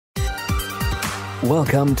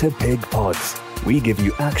Welcome to Pig Pods. We give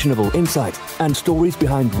you actionable insight and stories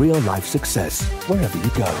behind real-life success wherever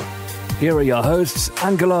you go. Here are your hosts,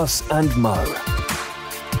 Angelos and Mo.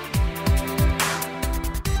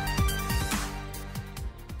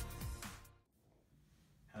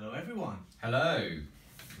 Hello everyone. Hello.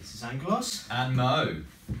 This is Angelos. And Mo.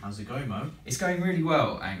 How's it going, Mo? It's going really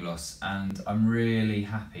well, Angelos, and I'm really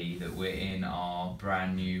happy that we're in our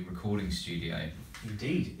brand new recording studio.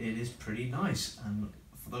 Indeed, it is pretty nice. And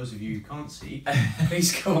for those of you who can't see,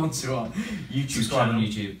 please go onto our YouTube Subscribe channel. on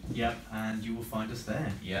YouTube. Yep, and you will find us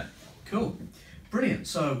there. Yeah. Cool. Brilliant.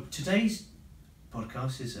 So today's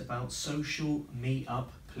podcast is about social meet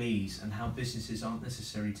up, please, and how businesses aren't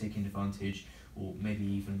necessarily taking advantage or maybe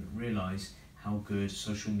even realise how good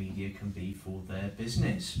social media can be for their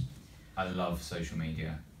business. I love social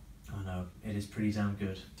media. I know, it is pretty damn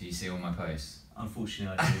good. Do you see all my posts?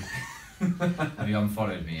 Unfortunately, I do. Have you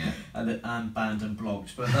unfollowed me yet? And banned and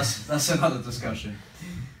blocked, but that's another discussion.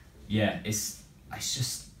 Yeah, I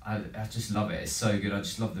just love it. It's so good. I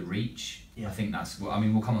just love the reach. Yeah. I think that's what, I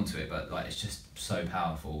mean, we'll come on to it, but like it's just so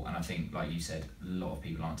powerful, and I think, like you said, a lot of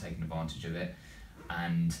people aren't taking advantage of it,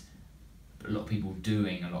 and a lot of people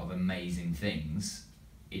doing a lot of amazing things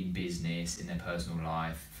in business, in their personal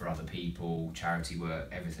life, for other people, charity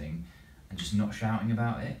work, everything, and just not shouting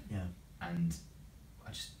about it. Yeah. And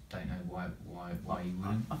I just don't know why you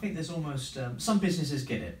wouldn't. I think there's almost some businesses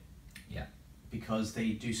get it. Yeah. Because they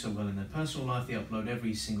do so well in their personal life, they upload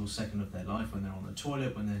every single second of their life when they're on the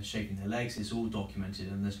toilet, when they're shaking their legs. It's all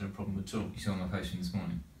documented, and there's no problem at all. You saw my post from this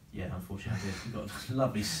morning. Yeah, unfortunately, I did. You've got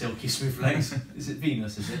lovely, silky, smooth legs. Is it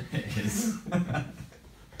Venus? Is it? It is.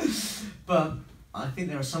 But I think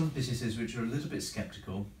there are some businesses which are a little bit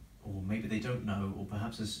skeptical, or maybe they don't know, or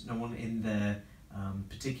perhaps there's no one in their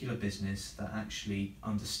particular business that actually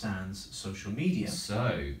understands social media.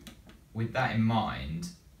 So, with that in mind,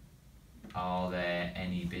 are there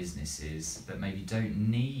any businesses that maybe don't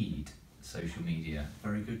need social media?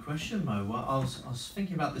 Very good question, Mo. Well, I was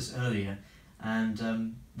thinking about this earlier,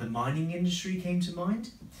 and the mining industry came to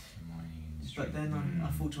mind. But then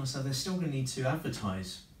I thought to myself, they're still going to need to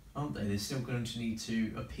advertise, aren't they? They're still going to need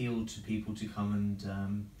to appeal to people to come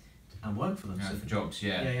and work for them. Yeah, so for jobs,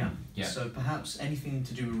 yeah. Yeah. So perhaps anything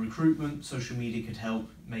to do with recruitment, social media could help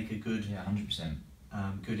make a good 100%.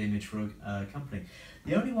 Good image for a company.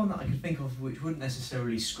 The only one that I could think of which wouldn't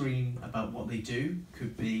necessarily scream about what they do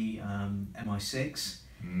could be MI6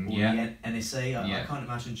 or the NSA. I can't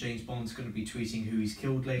imagine James Bond's going to be tweeting who he's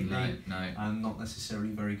killed lately. No. Not necessarily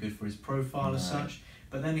very good for his profile as such.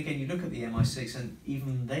 But then again, you look at the MI6 and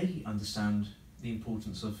even they understand the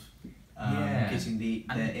importance of getting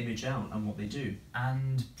their image out and what they do.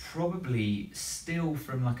 And probably still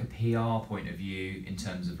from like a PR point of view, in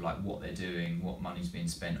terms of like what they're doing, what money's being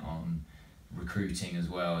spent on recruiting as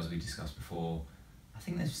well, as we discussed before, I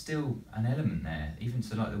think there's still an element there, even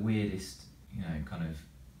to like the weirdest, kind of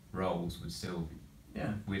roles would still,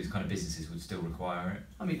 weirdest kind of businesses would still require it.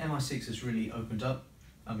 I mean, MI6 has really opened up.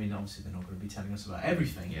 I mean, obviously they're not going to be telling us about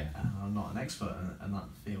everything. Yeah. I'm not an expert in that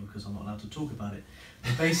field because I'm not allowed to talk about it.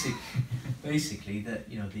 But basically, that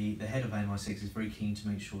the head of MI6 is very keen to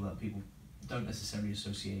make sure that people don't necessarily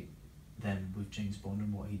associate them with James Bond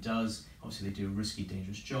and what he does. Obviously, they do a risky,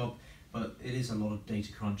 dangerous job, but it is a lot of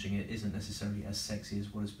data crunching. It isn't necessarily as sexy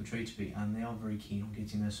as what it's portrayed to be, and they are very keen on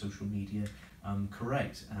getting their social media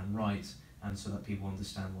correct and right, and so that people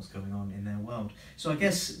understand what's going on in their world. So I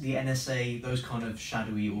guess the NSA, those kind of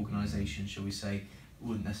shadowy organisations, shall we say,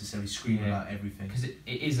 wouldn't necessarily scream about everything. Because it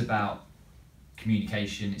is about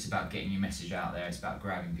communication, it's about getting your message out there, it's about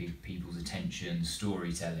grabbing people's attention,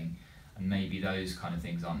 storytelling, and maybe those kind of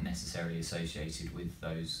things aren't necessarily associated with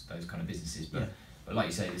those kind of businesses. But like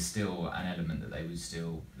you say, there's still an element that they would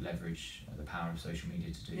still leverage the power of social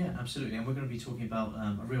media to do. Yeah, absolutely. And we're going to be talking about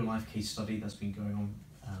a real life case study that's been going on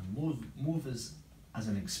more of as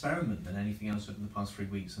an experiment than anything else over the past 3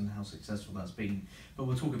 weeks, and how successful that's been. But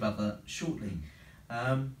we'll talk about that shortly.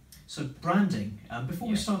 So branding. Before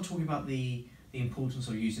we start talking about the importance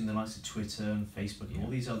of using the likes of Twitter and Facebook and all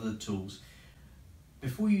these other tools,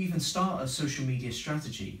 before you even start a social media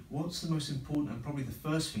strategy, what's the most important and probably the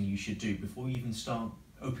first thing you should do before you even start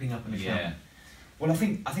opening up an account? Yeah. Well, I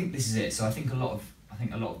think this is it. So I think a lot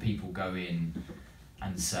of people go in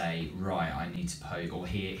and say, right, I need to post, or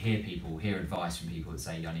hear advice from people that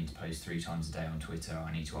say, I need to post 3 times a day on Twitter,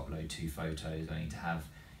 I need to upload 2 photos, I need to have,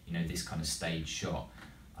 this kind of stage shot.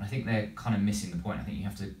 And I think they're kind of missing the point. I think you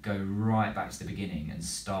have to go right back to the beginning and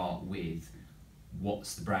start with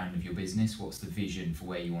what's the brand of your business, what's the vision for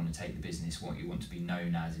where you want to take the business, what you want to be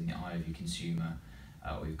known as in the eye of your consumer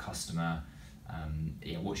or your customer,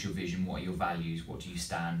 What's your vision? What are your values? What do you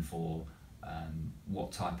stand for?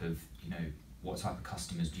 What type of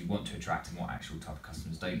customers do you want to attract, and what actual type of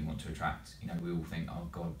customers don't you want to attract? We all think, oh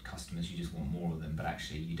God, customers, you just want more of them, but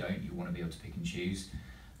actually you don't. You want to be able to pick and choose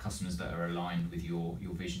customers that are aligned with your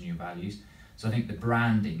vision, your values. So I think the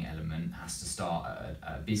branding element has to start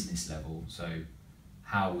at a business level. So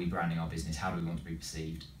how are we branding our business? How do we want to be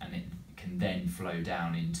perceived? And it can then flow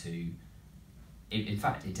down into, in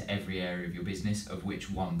fact, into every area of your business, of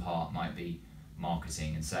which one part might be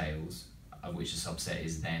marketing and sales, of which a subset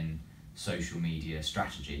is then social media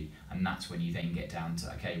strategy. And that's when you then get down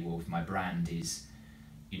to, okay, well, if my brand is,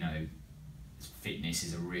 fitness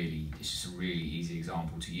is it's just a really easy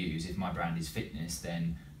example to use. If my brand is fitness,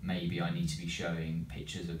 then maybe I need to be showing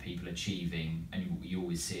pictures of people achieving, and you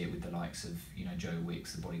always see it with the likes of, Joe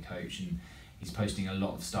Wicks, the body coach, and he's posting a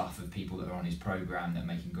lot of stuff of people that are on his program that are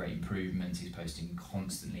making great improvements. He's posting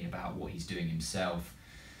constantly about what he's doing himself,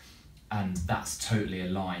 and that's totally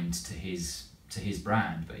aligned to his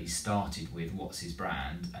brand. But he started with what's his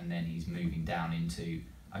brand, and then he's moving down into,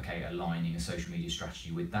 okay, aligning a social media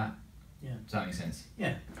strategy with that. Yeah. Does that make sense?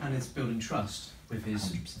 Yeah, and it's building trust with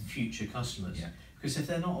his 100%. future customers. Yeah. Because if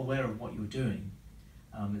they're not aware of what you're doing,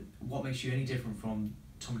 what makes you any different from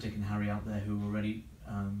Tom, Dick and Harry out there who are already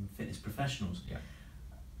fitness professionals? Yeah.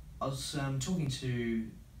 I was talking to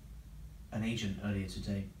an agent earlier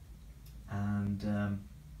today, and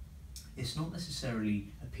it's not necessarily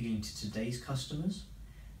appealing to today's customers,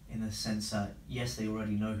 in the sense that, yes, they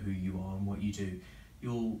already know who you are and what you do.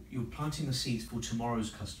 You're planting the seeds for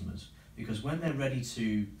tomorrow's customers, because when they're ready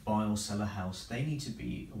to buy or sell a house, they need to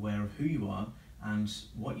be aware of who you are and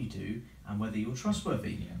what you do and whether you're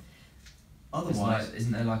trustworthy. Yeah. Otherwise,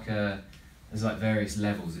 isn't there there's various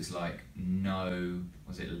levels? It's like know,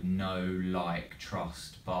 like,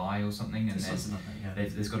 trust, buy, or something, and something like that, yeah.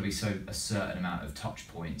 there's got to be a certain amount of touch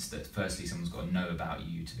points that firstly someone's got to know about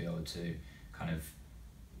you to be able to kind of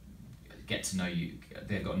get to know you.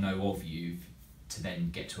 They've got to know of you to then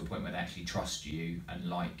get to a point where they actually trust you and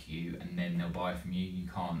like you, and then they'll buy from you.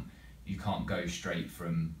 You can't go straight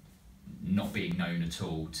from not being known at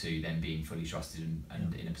all to then being fully trusted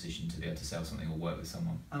and in a position to be able to sell something or work with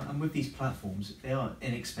someone. And with these platforms, they are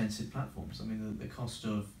inexpensive platforms. I mean, the cost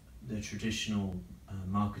of the traditional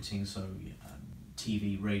marketing, so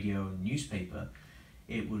TV, radio, and newspaper,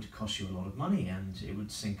 it would cost you a lot of money, and it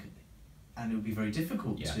would be very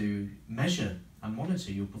difficult to measure and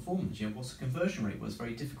monitor your performance. What's the conversion rate? Well, it's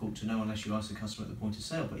very difficult to know unless you ask the customer at the point of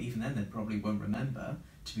sale, but even then they probably won't remember,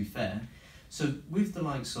 to be fair. So with the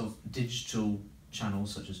likes of digital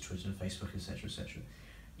channels such as Twitter and Facebook, etc.,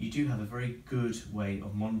 you do have a very good way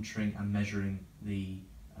of monitoring and measuring the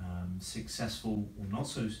successful or not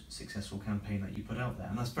so successful campaign that you put out there.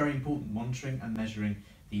 And that's very important, monitoring and measuring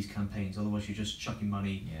these campaigns. Otherwise you're just chucking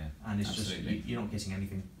money and it's absolutely. just you're not getting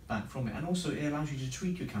anything back from it. And also it allows you to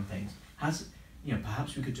tweak your campaigns. Perhaps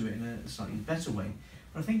we could do it in a slightly better way.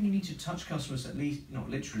 But I think you need to touch customers, at least, not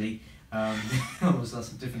literally.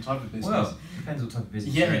 That's a different type of business. Well, depends what type of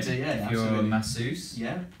business. Yeah, if absolutely. you're a masseuse,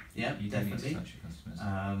 Yeah, you do need to definitely. touch your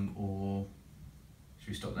customers. Or should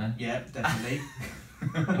we stop there? yeah, definitely.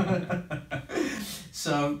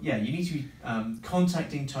 So yeah, you need to be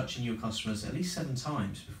contacting, touching your customers at least 7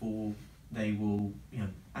 times before they will,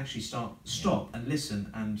 actually stop and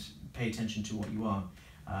listen and pay attention to what you are.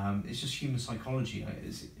 It's just human psychology.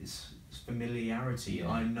 It's familiarity. Yeah.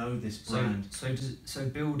 I know this brand. So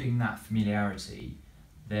building that familiarity,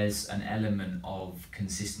 there's an element of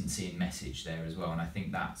consistency in message there as well, and I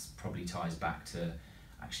think that's probably ties back to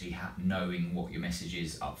actually knowing what your message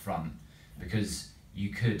is up front, because you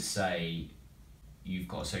could say you've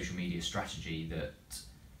got a social media strategy that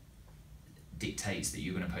dictates that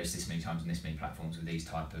you're going to post this many times on this many platforms with this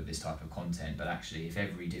type of content, but actually if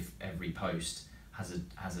every post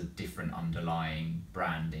has a different underlying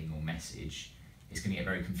branding or message, it's going to get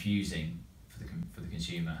very confusing for the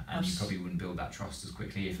consumer, and you probably wouldn't build that trust as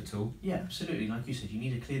quickly, if at all. Yeah, absolutely. Like you said, you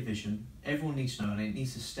need a clear vision. Everyone needs to know, and it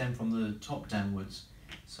needs to stem from the top downwards.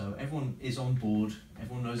 So everyone is on board,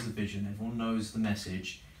 everyone knows the vision, everyone knows the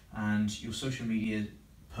message, and your social media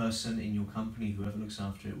person in your company, whoever looks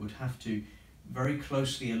after it, would have to very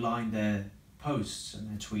closely align their posts and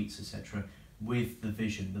their tweets, etc., with the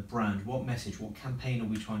vision, the brand. What message, what campaign are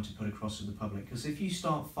we trying to put across to the public? Because if you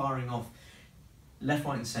start firing off left,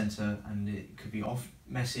 right and centre, and it could be off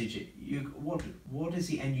message, what is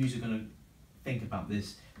the end user going to think about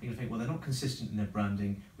this? They're going to think, well, they're not consistent in their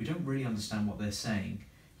branding, we don't really understand what they're saying.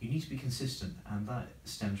 You need to be consistent, and that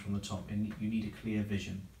stems from the top, and you need a clear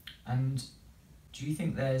vision. And do you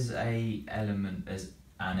think there's an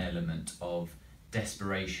element of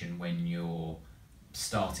desperation when you're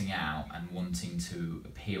starting out and wanting to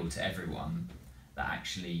appeal to everyone, that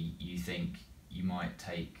actually you think you might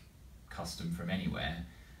take custom from anywhere,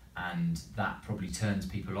 and that probably turns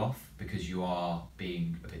people off because you are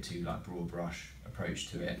being a bit too like broad brush approach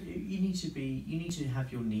to it. You need to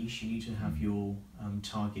have your niche, you need to have your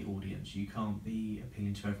target audience. You can't be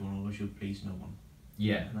appealing to everyone, or you'll please no one.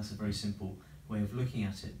 Yeah. And that's a very simple way of looking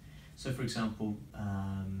at it. So for example,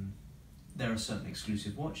 there are certain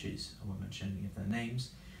exclusive watches, I won't mention any of their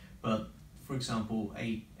names, but for example,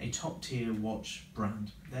 a top tier watch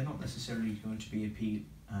brand, they're not necessarily going to be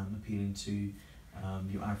appealing to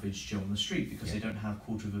your average Joe on the street, because they don't have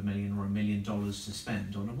 $250,000 or $1 million to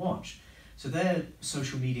spend on a watch. So their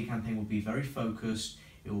social media campaign will be very focused.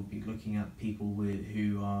 It will be looking at people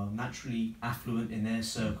who are naturally affluent in their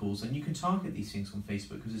circles, and you can target these things on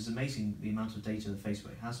Facebook, because it's amazing the amount of data that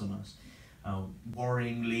Facebook has on us.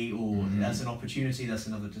 Worryingly, or as an opportunity, that's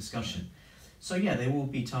another discussion. So yeah, they will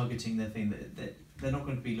be targeting their thing. That they're not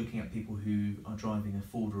going to be looking at people who are driving a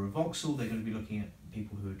Ford or a Vauxhall. They're going to be looking at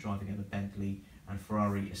people who are driving a Bentley and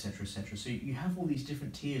Ferrari, etc., etc. So you have all these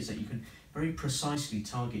different tiers that you can very precisely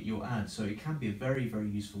target your ad. So it can be a very, very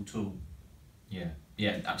useful tool.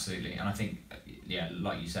 Yeah, absolutely. And I think,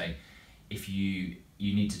 like you say, if you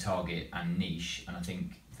need to target and niche, and I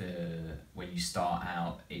think when you start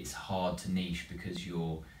out, it's hard to niche because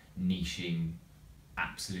your niching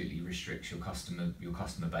absolutely restricts your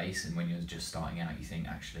customer base. And when you're just starting out, you think,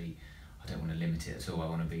 actually, I don't want to limit it at all. I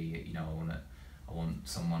want to be, I want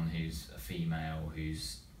someone who's a female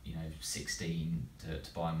who's 16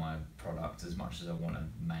 to buy my product as much as I want a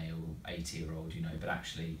male 80-year-old. But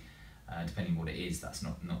actually, depending what it is, that's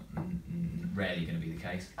not rarely going to be the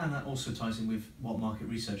case. And that also ties in with what market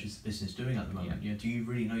research is the business doing at the moment. Do you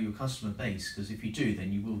really know your customer base? Because if you do,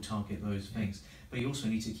 then you will target those things. But you also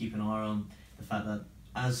need to keep an eye on the fact that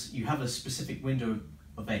as you have a specific window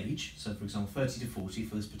of age, so for example 30 to 40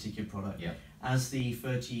 for this particular product, as the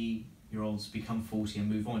 30-year-olds become 40 and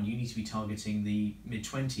move on, you need to be targeting the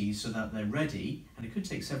mid-20s so that they're ready, and it could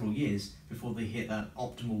take several years before they hit that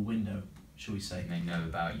optimal window, shall we say. And they know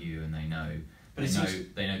about you, and they know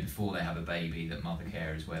before they have a baby that mother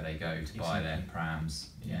care is where they go to buy their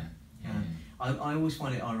prams. I always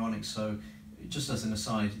find it ironic. So just as an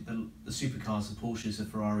aside, the supercars, the Porsches, the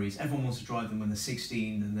Ferraris, everyone wants to drive them when they're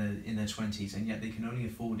 16 and they're in their 20s, and yet they can only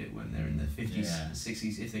afford it when they're in their 50s and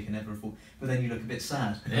 60s, if they can ever afford. But then you look a bit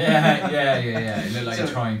sad. You look like you're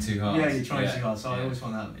trying too hard. Yeah, you're trying too hard. So I always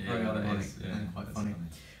find that very ironic and quite funny.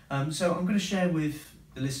 So I'm going to share with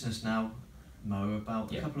the listeners now, Mo,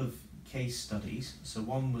 about a couple of case studies. So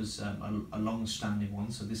one was a long-standing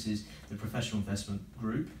one. So this is the professional investment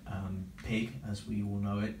group, PIG, as we all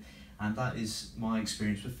know it. And that is my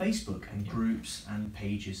experience with Facebook and groups and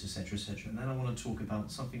pages, etc., etc. And then I want to talk about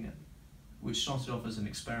something which started off as an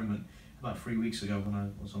experiment about 3 weeks ago when I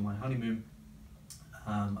was on my honeymoon,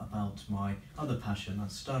 about my other passion,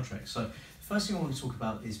 that's Star Trek. So the first thing I want to talk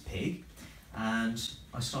about is PIG, and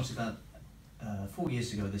I started that 4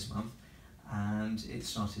 years ago this month, and it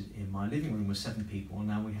started in my living room with 7 people, and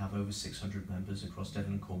now we have over 600 members across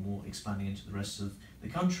Devon and Cornwall, expanding into the rest of the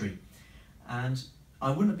country. And I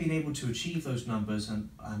wouldn't have been able to achieve those numbers and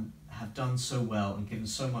have done so well and given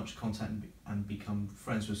so much content and become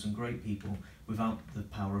friends with some great people without the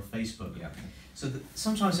power of Facebook. So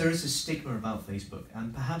sometimes there is a stigma about Facebook,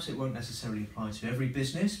 and perhaps it won't necessarily apply to every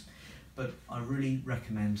business, but I really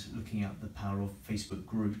recommend looking at the power of Facebook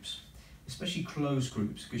groups, especially closed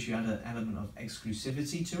groups, because you add an element of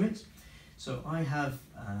exclusivity to it. So I have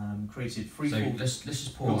created free. So let's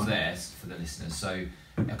just pause there for the listeners. So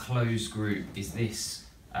a closed group, is this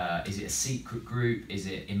is it a secret group? Is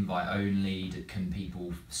it invite only? Can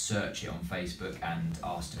people search it on Facebook and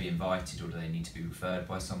ask to be invited, or do they need to be referred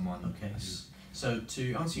by someone? Okay. So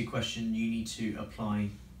to answer your question, you need to apply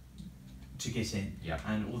to get in.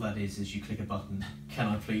 And all that is you click a button, can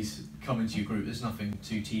I please come into your group? There's nothing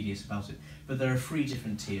too tedious about it. But there are 3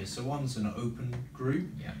 different tiers. So one's an open group.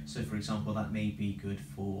 So for example, that may be good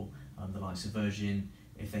for the likes of Virgin.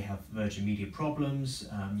 If they have Virgin Media problems,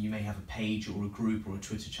 you may have a page or a group or a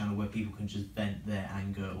Twitter channel where people can just vent their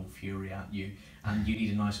anger or fury at you, and you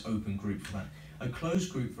need a nice open group for that. A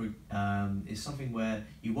closed group is something where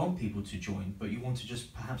you want people to join, but you want to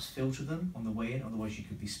just perhaps filter them on the way in, otherwise you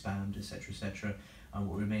could be spammed, etc., etc.,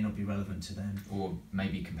 or it may not be relevant to them. Or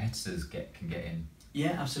maybe competitors can get in.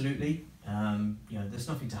 Yeah, absolutely. There's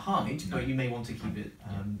nothing to hide, but you may want to keep it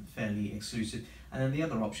fairly exclusive. And then the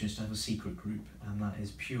other option is to have a secret group, and that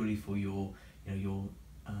is purely for your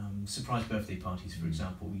surprise birthday parties, for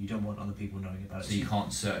example. You don't want other people knowing about it. So you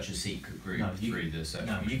can't search a secret group through the search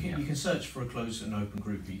function? No, you can search for a closed and open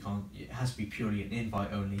group, but you can't. It has to be purely an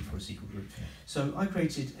invite only for a secret group. Yeah. So I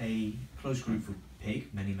created a closed group for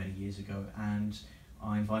Pig many years ago, and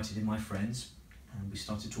I invited in my friends, and we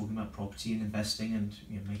started talking about property and investing and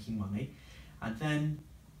making money, and then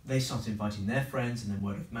they started inviting their friends, and then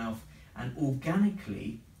word of mouth, and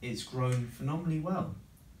organically it's grown phenomenally well.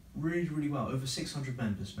 Really well. Over 600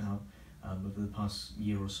 members now over the past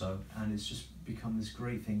year or so, and it's just become this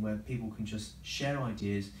great thing where people can just share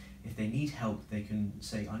ideas. If they need help, they can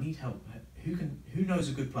say, I need help. Who knows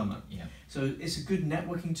a good plumber? Yeah. So it's a good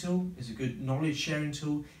networking tool, it's a good knowledge sharing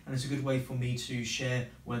tool, and it's a good way for me to share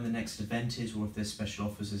when the next event is, or if there's special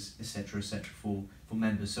offers, etc. for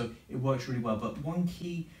members. So it works really well. But one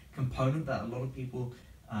key component that a lot of people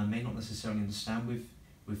may not necessarily understand with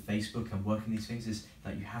Facebook and working these things is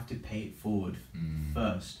that you have to pay it forward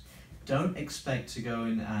first. Don't expect to go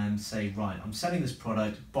in and say, right, I'm selling this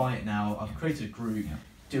product, buy it now, I've created a group,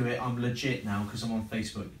 do it, I'm legit now because I'm on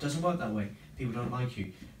Facebook. It doesn't work that way. People don't like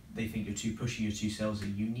you. They think you're too pushy, you're too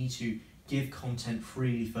salesy. You need to give content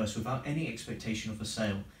freely first without any expectation of a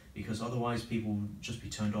sale, because otherwise people will just be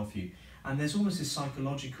turned off you. And there's almost this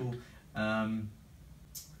psychological, I'm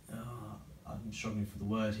struggling for the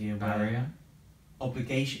word here. Barrier?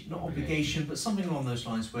 Obligation, but something along those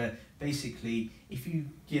lines, where basically if you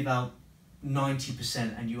give out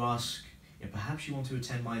 90% and you ask, perhaps you want to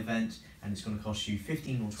attend my event and it's going to cost you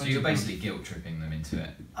 15 or 20. So you're basically guilt tripping them into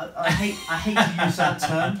it. I hate to use that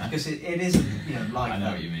term because it isn't like I know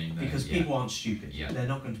that. what you mean. Because people aren't stupid. Yeah. They're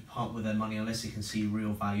not going to part with their money unless they can see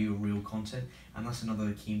real value or real content, and that's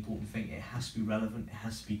another key important thing. It has to be relevant. It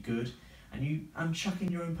has to be good, and chuck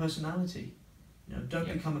in your own personality.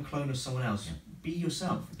 Don't become a clone of someone else. Yeah. Be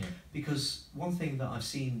yourself. Yeah. Because one thing that I've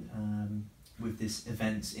seen with this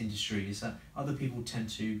events industry is that other people tend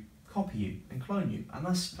to copy you and clone you, and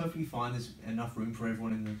that's perfectly fine. There's enough room for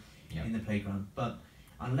everyone in the playground. But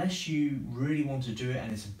unless you really want to do it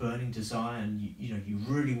and it's a burning desire, and you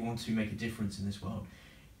really want to make a difference in this world,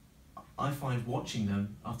 I find watching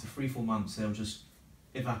them after 3-4 months they'll just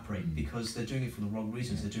evaporate because they're doing it for the wrong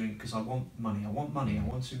reasons. They're doing it because I want money. I want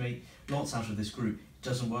to make lots out of this group. It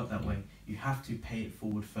doesn't work that way. You have to pay it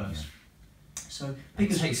forward first. So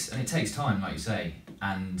it takes time, like you say,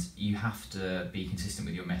 and you have to be consistent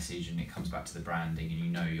with your message, and it comes back to the branding,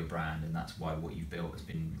 and your brand, and that's why what you've built has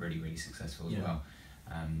been really successful as well.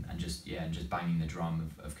 And just banging the drum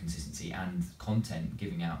of consistency and content,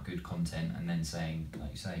 giving out good content, and then saying,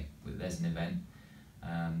 like you say, there's an event,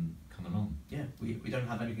 come along. Yeah, we don't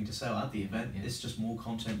have anything to sell at the event. It's just more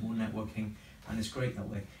content, more networking, and it's great that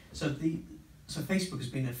way. So Facebook has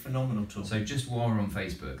been a phenomenal tool. So just while we're on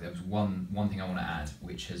Facebook, there was one thing I want to add,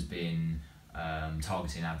 which has been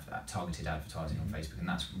targeted advertising on Facebook, and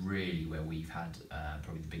that's really where we've had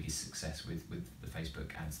probably the biggest success with the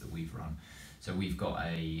Facebook ads that we've run. So we've got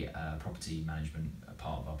a property management, a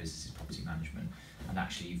part of our business is property management, and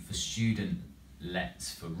actually for student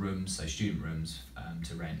lets for rooms, so student rooms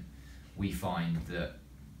to rent, we find that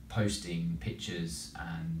posting pictures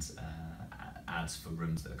and ads for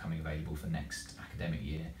rooms that are coming available for next academic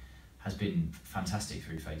year has been fantastic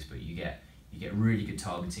through Facebook. You get really good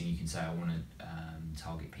targeting. You can say, I want to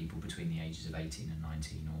target people between the ages of 18 and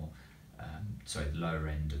 19, or the lower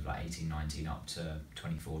end of like 18, 19 up to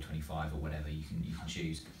 24, 25 or whatever you can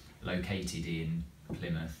choose. Located in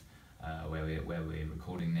Plymouth, where we're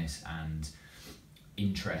recording this, and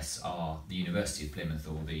interests are the University of Plymouth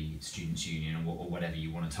or the Students' Union or whatever you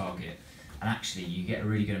want to target. And actually you get a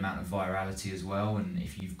really good amount of virality as well, and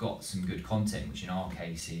if you've got some good content, which in our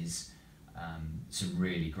case is some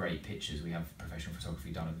really great pictures, we have professional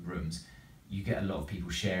photography done of the rooms, you get a lot of people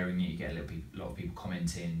sharing it, you get a lot of people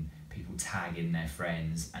commenting, people tagging their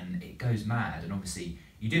friends, and it goes mad. And obviously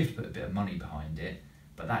you do have to put a bit of money behind it,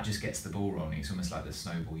 but that just gets the ball rolling. It's almost like the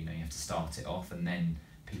snowball, you have to start it off, and then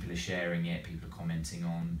people are sharing it, people are commenting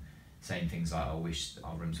on, saying things like, I wish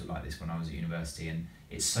our rooms were like this when I was at university. And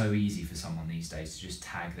it's so easy for someone these days to just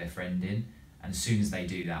tag their friend in, and as soon as they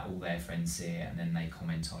do that, all their friends see it and then they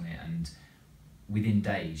comment on it, and within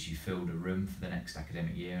days you filled a room for the next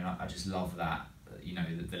academic year. And I just love that,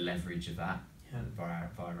 the leverage of that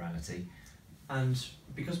virality. And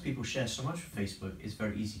because people share so much for Facebook, it's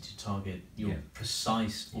very easy to target your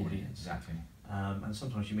precise audience. Exactly. And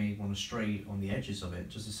sometimes you may want to stray on the edges of it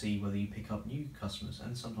just to see whether you pick up new customers,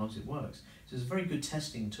 and sometimes it works. So it's a very good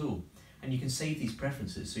testing tool, and you can save these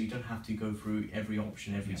preferences so you don't have to go through every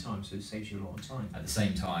option every time, so it saves you a lot of time. At the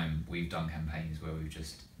same time, we've done campaigns where we've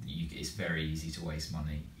it's very easy to waste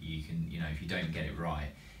money. You can, if you don't get it right,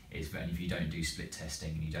 And if you don't do split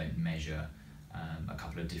testing and you don't measure a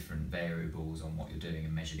couple of different variables on what you're doing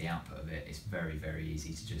and measure the output of it, it's very, very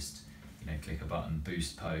easy to just click a button,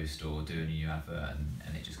 boost post, or do a new advert,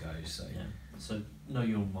 and it just goes. So so know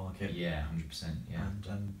your market. 100%.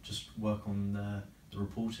 And just work on the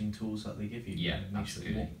reporting tools that they give you. Yeah, make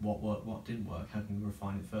absolutely. sure what worked, what didn't work. How can we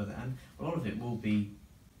refine it further? And a lot of it will be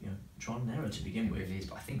trial and error to begin with. It really is,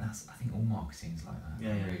 but I think all marketing's like that.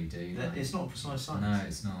 Yeah, I really do. It's not a precise science. No,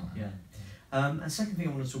 it's not. Yeah. And second thing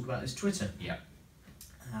I want to talk about is Twitter. Yeah.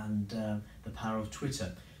 And the power of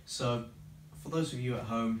Twitter. So, for those of you at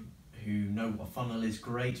home who know what a funnel is,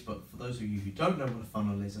 great. But for those of you who don't know what a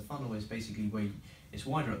funnel is basically where it's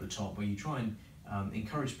wider at the top, where you try and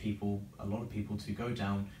encourage a lot of people, to go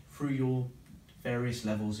down through your various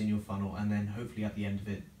levels in your funnel, and then hopefully at the end of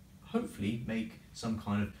it, make some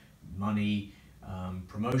kind of money,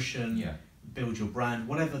 promotion, build your brand,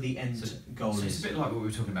 whatever the end goal is. It's a bit like what we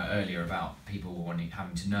were talking about earlier about people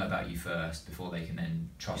having to know about you first before they can then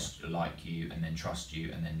like you, and then trust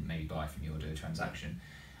you, and then maybe buy from you or do a transaction.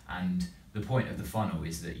 And the point of the funnel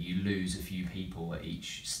is that you lose a few people at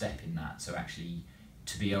each step in that. So actually,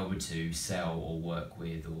 to be able to sell or work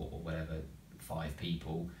with or whatever 5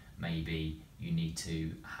 people, maybe you need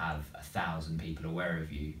to have 1,000 people aware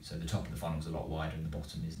of you. So the top of the funnel is a lot wider and the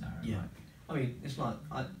bottom is narrow. Yeah, right? I mean, it's like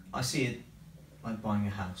I see it like buying a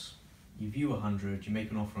house. You view 100, you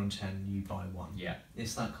make an offer on 10, you buy 1. Yeah,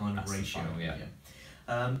 it's that kind of that's ratio. The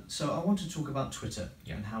funnel, So I want to talk about Twitter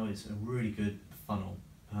and how it's a really good funnel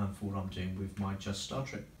for what I'm doing with my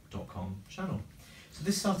juststartrek.com channel. So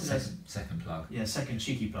this started as second plug. Yeah, second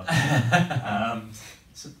cheeky plug.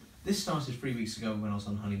 So this started 3 weeks ago when I was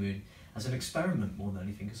on honeymoon as an experiment more than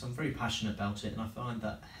anything, because I'm very passionate about it, and I find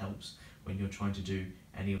that helps when you're trying to do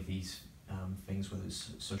any of these things, whether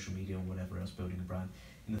it's social media or whatever else, building a brand,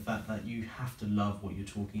 in the fact that you have to love what you're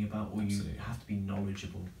talking about, or Absolutely. you have to be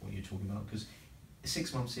knowledgeable what you're talking about, because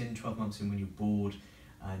 6 months in, 12 months in, when you're bored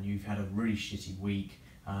and you've had a really shitty week,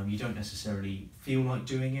 you don't necessarily feel like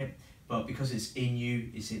doing it, but because it's in you,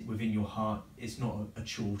 it's within your heart, it's not a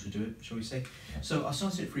chore to do it, shall we say. Yeah. So I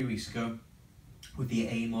started it 3 weeks ago with the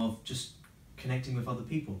aim of just connecting with other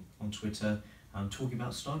people on Twitter, talking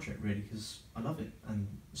about Star Trek, really, because I love it, and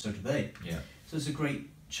so do they. Yeah. So it's a great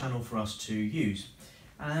channel for us to use.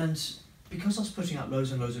 And because I was putting out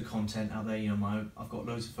loads and loads of content out there, I've got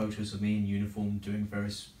loads of photos of me in uniform doing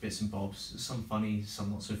various bits and bobs, some funny,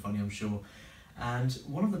 some not so funny, I'm sure. And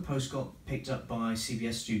one of the posts got picked up by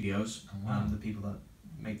CBS Studios, the people that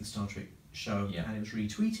make the Star Trek show, and it was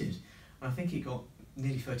retweeted. And I think it got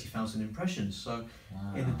nearly 30,000 impressions. So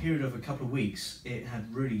in the period of a couple of weeks, it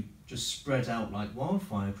had really just spread out like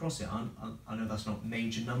wildfire across it. I know that's not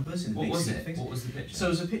major numbers in the big scheme of things. What was the picture? So it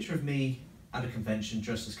was a picture of me at a convention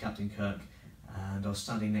dressed as Captain Kirk, and I was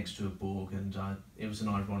standing next to a Borg, and it was an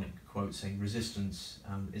ironic quote saying, "Resistance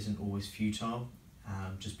isn't always futile.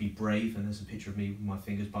 Just be brave." And there's a picture of me with my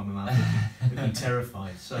fingers by my mouth, looking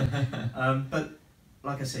terrified. So, but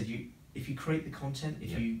like I said, if you create the content,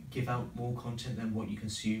 if you give out more content than what you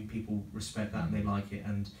consume, people respect that and they like it.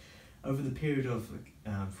 And over the period of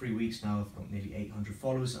 3 weeks now, I've got nearly 800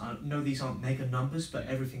 followers. I know these aren't mega numbers, but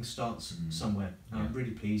everything starts somewhere. I'm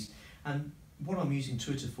really pleased. And what I'm using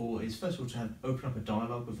Twitter for is, first of all, to open up a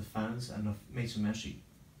dialogue with the fans, and I've made some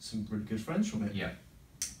really good friends from it. Yeah.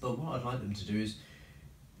 But what I'd like them to do is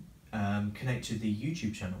connect to the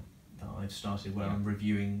YouTube channel that I've started, where I'm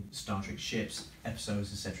reviewing Star Trek ships,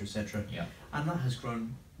 episodes, etc., etc. Yeah. And that has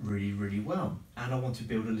grown really, really well. And I want to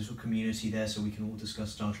build a little community there so we can all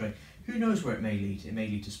discuss Star Trek. Who knows where it may lead? It may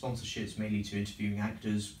lead to sponsorships, may lead to interviewing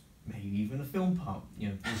actors, maybe even a film part.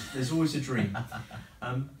 There's always a dream.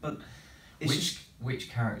 But it's which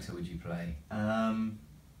character would you play?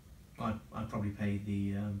 I'd probably play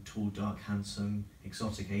the tall, dark, handsome,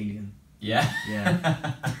 exotic alien. Yeah.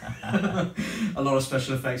 A lot of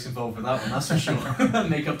special effects involved with that one, that's for sure.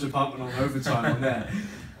 Makeup department on overtime on there.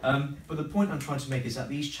 But the point I'm trying to make is that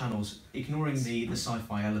these channels, ignoring the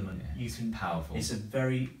sci-fi element, powerful. It's a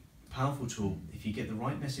very powerful tool. If you get the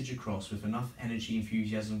right message across with enough energy,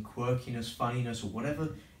 enthusiasm, quirkiness, funniness, or whatever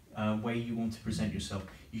way you want to present yourself,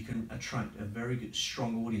 you can attract a very good,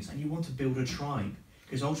 strong audience. And you want to build a tribe,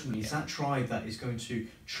 because ultimately it's that tribe that is going to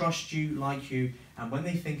trust you, like you, and when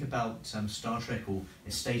they think about Star Trek or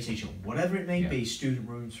estate agent, or whatever it may be, student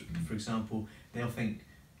rooms, for example, they'll think,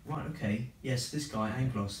 right, okay, yes, this guy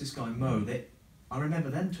Angelos, this guy Mo, I remember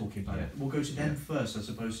them talking about it. We'll go to them first, as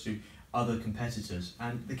opposed to other competitors.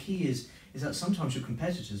 And the key is that sometimes your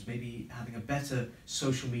competitors may be having a better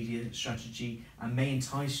social media strategy and may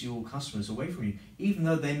entice your customers away from you, even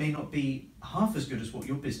though they may not be half as good as what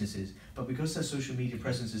your business is, but because their social media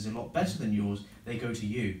presence is a lot better than yours, they go to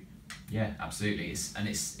you. Yeah, absolutely.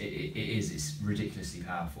 It's ridiculously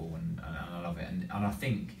powerful, and I love it. And I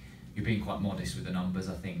think you're being quite modest with the numbers.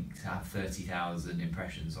 I think to have 30,000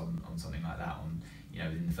 impressions on something like that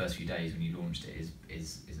in the first few days when you launched it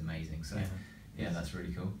is amazing. So yeah, that's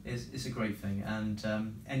really cool. It's a great thing, and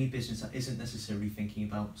any business that isn't necessarily thinking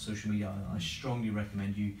about social media, I strongly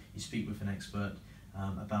recommend you speak with an expert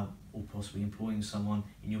about, or possibly employing someone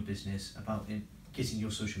in your business about getting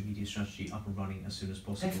your social media strategy up and running as soon as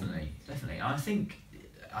possible. Definitely. I think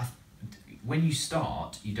when you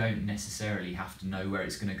start, you don't necessarily have to know where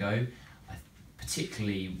it's going to go,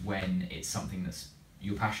 particularly when it's something that's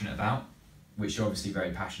you're passionate about, which you're obviously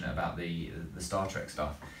very passionate about the Star Trek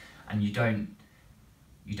stuff, and you don't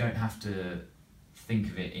have to think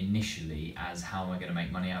of it initially as how am I going to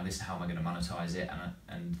make money out of this, how am I going to monetize it,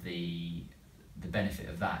 and the benefit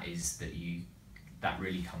of that is that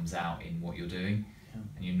really comes out in what you're doing,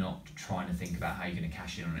 and you're not trying to think about how you're going to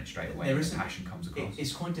cash in on it straight away. The passion comes across.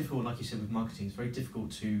 It's quite difficult, like you said, with marketing. It's very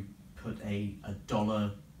difficult to put a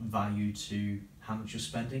dollar value to how much you're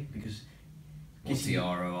spending, because what's the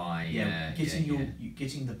ROI?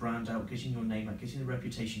 Getting the brand out, getting your name out, getting the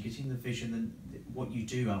reputation, getting the vision, and what you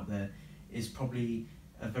do out there is probably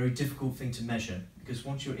a very difficult thing to measure, because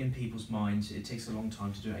once you're in people's minds, it takes a long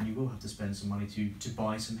time to do it, and you will have to spend some money to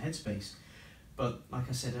buy some headspace. But like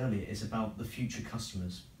I said earlier, it's about the future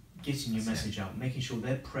customers, getting your message out, making sure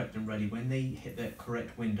they're prepped and ready. When they hit that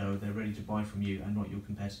correct window, they're ready to buy from you and not your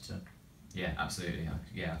competitor. Yeah, absolutely. I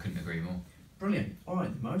couldn't agree more. Brilliant. All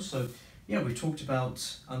right, Mo. So yeah, we've talked about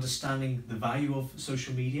understanding the value of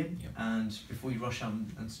social media, and before you rush out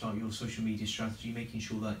and start your social media strategy, making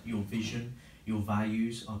sure that your vision, your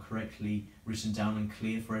values are correctly written down and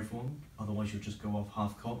clear for everyone. Otherwise, you'll just go off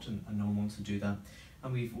half-cocked, and no one wants to do that.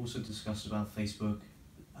 And we've also discussed about Facebook,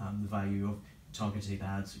 the value of targeted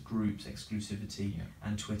ads, groups, exclusivity,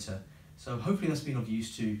 and Twitter. So hopefully that's been of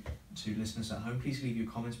use to listeners at home. Please leave your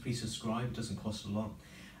comments, please subscribe, it doesn't cost a lot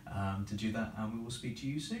to do that, and we will speak to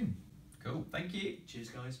you soon. Cool, thank you. Cheers,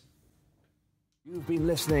 guys. You've been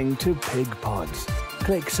listening to Pig Pods.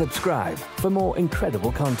 Click subscribe for more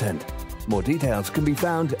incredible content. More details can be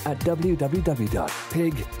found at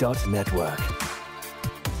www.pig.network.